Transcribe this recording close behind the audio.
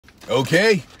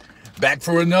Okay, back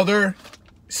for another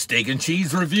steak and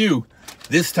cheese review.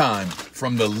 This time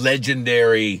from the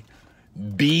legendary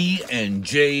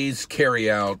B&J's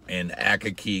Carryout in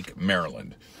Accokeek,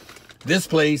 Maryland. This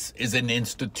place is an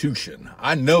institution.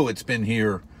 I know it's been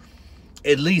here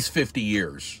at least 50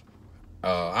 years.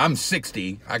 I'm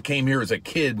 60. I came here as a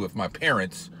kid with my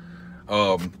parents.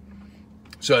 So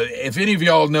if any of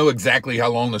y'all know exactly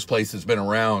how long this place has been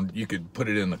around, you could put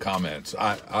it in the comments.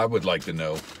 I would like to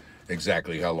know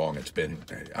exactly how long it's been.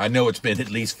 I know it's been at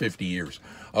least 50 years.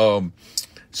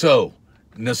 So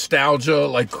nostalgia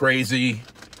like crazy.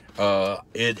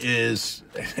 It is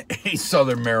a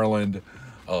Southern Maryland,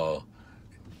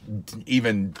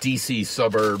 even DC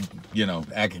suburb, you know,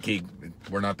 Accokeek.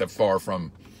 We're not that far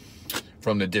from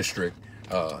the district.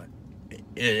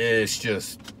 It's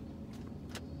just,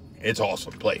 it's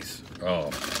awesome place.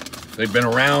 They've been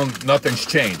around, nothing's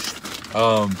changed.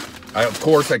 Of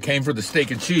course, I came for the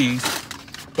steak and cheese,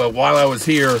 but while I was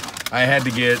here, I had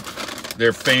to get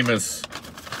their famous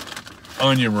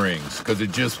onion rings, because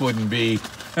it just wouldn't be,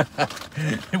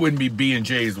 it wouldn't be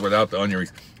B&J's without the onion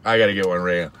rings. I gotta get one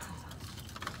right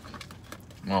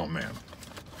now. Oh man.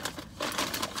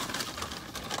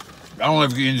 I don't know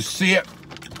if you can see it.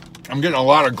 I'm getting a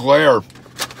lot of glare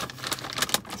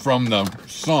from the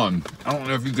sun. I don't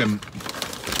know if you can.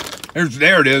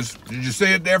 There it is. Did you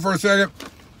see it there for a second?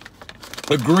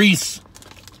 The grease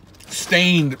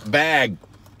stained bag.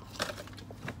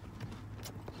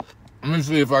 Let me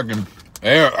see if I can.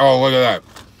 There. Oh, look at that.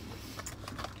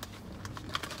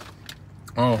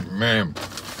 Oh man.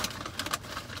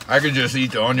 I could just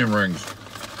eat the onion rings.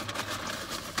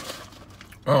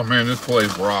 Oh man, this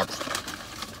place rocks.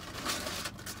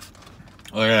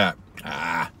 Look at that.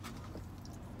 Ah.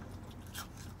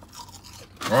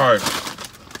 All right.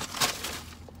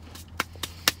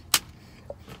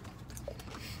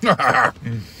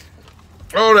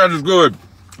 Oh, that is good.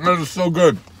 That is so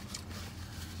good.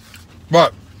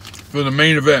 But for the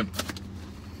main event,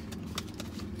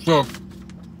 so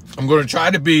I'm going to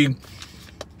try to be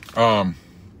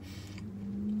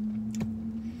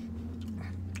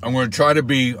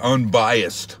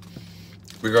unbiased,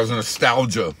 because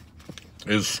nostalgia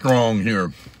is strong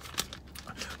here.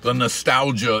 The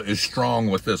nostalgia is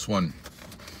strong with this one,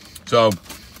 so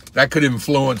that could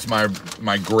influence my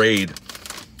grade.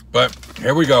 But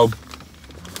here we go.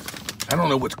 I don't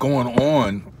know what's going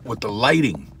on with the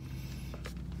lighting.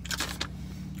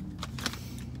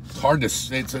 It's hard to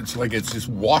say. It's like it's just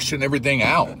washing everything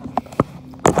out.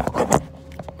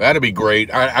 That'd be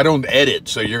great. I don't edit,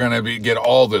 so you're gonna get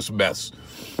all this mess.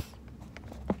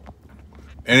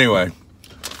 Anyway,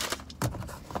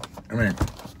 I mean,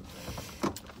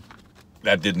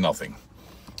 that did nothing.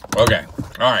 Okay,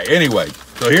 all right. Anyway,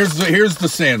 so here's the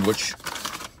sandwich.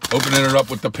 Opening it up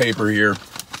with the paper here.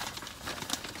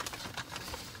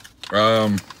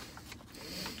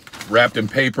 Wrapped in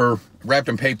paper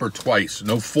twice.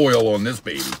 No foil on this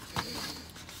baby.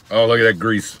 Oh, look at that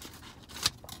grease.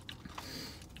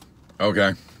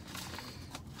 Okay.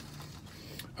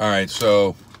 All right,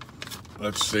 so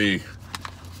let's see.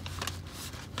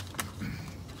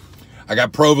 I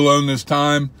got provolone this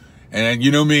time, and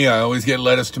you know me, I always get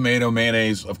lettuce, tomato,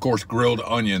 mayonnaise, of course, grilled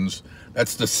onions.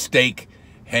 That's the steak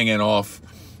hanging off.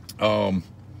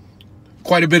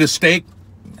 Quite a bit of steak.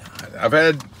 I've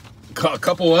had a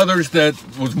couple others that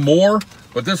was more,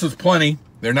 but this was plenty.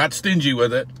 They're not stingy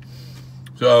with it.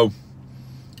 So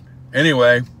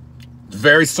anyway,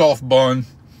 very soft bun,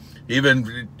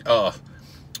 even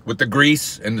with the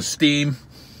grease and the steam.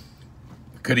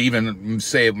 Could even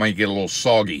say it might get a little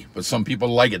soggy, but some people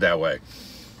like it that way.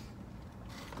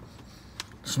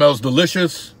 Smells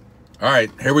delicious. All right,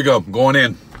 here we go. I'm going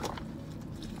in.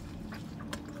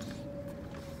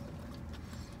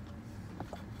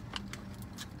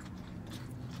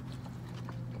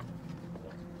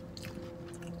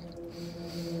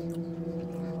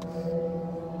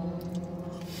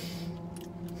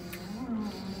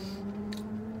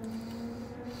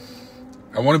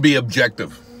 I want to be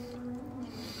objective.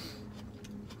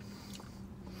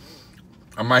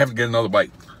 I might have to get another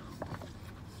bite.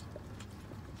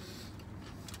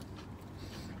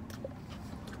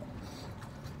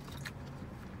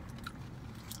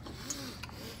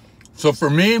 So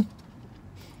for me,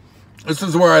 this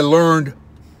is where I learned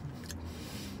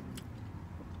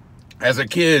as a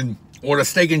kid what a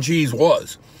steak and cheese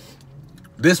was.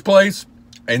 This place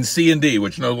and C&D,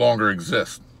 which no longer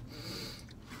exists.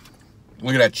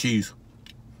 Look at that cheese.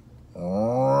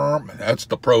 That's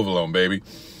the provolone, baby.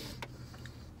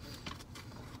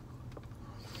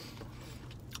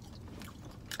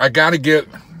 I gotta get,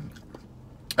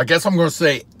 I guess I'm gonna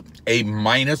say A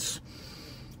minus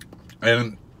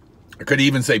And I could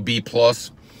even say B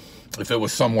plus if it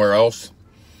was somewhere else.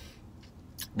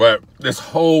 But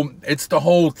it's the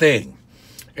whole thing.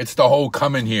 It's the whole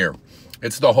coming here.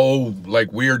 It's the whole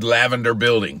like weird lavender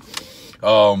building.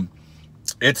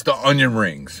 It's the onion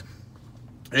rings.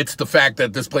 It's the fact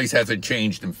that this place hasn't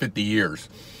changed in 50 years.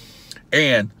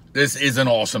 And this is an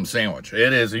awesome sandwich.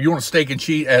 It is. If you want a steak and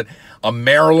cheese at a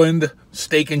Maryland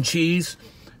steak and cheese,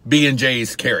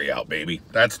 B&J's Carryout, baby.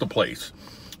 That's the place.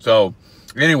 So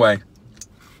anyway,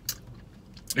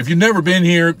 if you've never been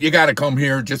here, you got to come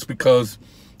here just because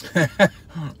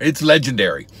it's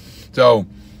legendary. So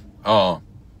I'm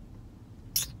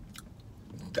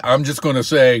just going to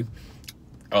say,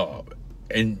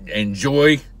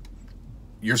 enjoy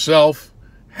yourself.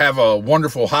 Have a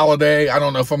wonderful holiday. I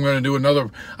don't know if I'm going to do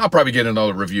another. I'll probably get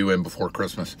another review in before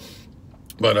Christmas.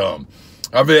 But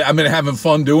I've been having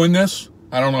fun doing this.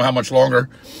 I don't know how much longer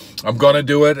I'm going to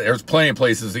do it. There's plenty of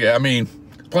places to get. I mean,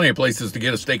 plenty of places to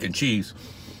get a steak and cheese.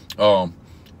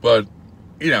 But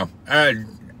you know,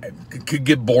 it could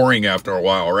get boring after a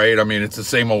while, right? I mean, it's the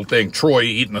same old thing. Troy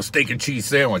eating a steak and cheese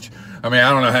sandwich. I mean,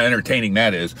 I don't know how entertaining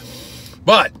that is.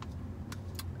 But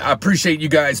I appreciate you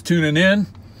guys tuning in.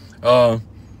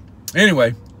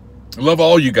 Anyway, I love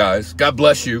all you guys. God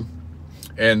bless you.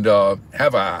 And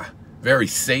have a very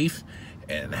safe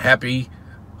and happy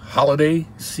holiday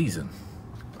season.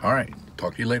 All right.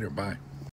 Talk to you later. Bye.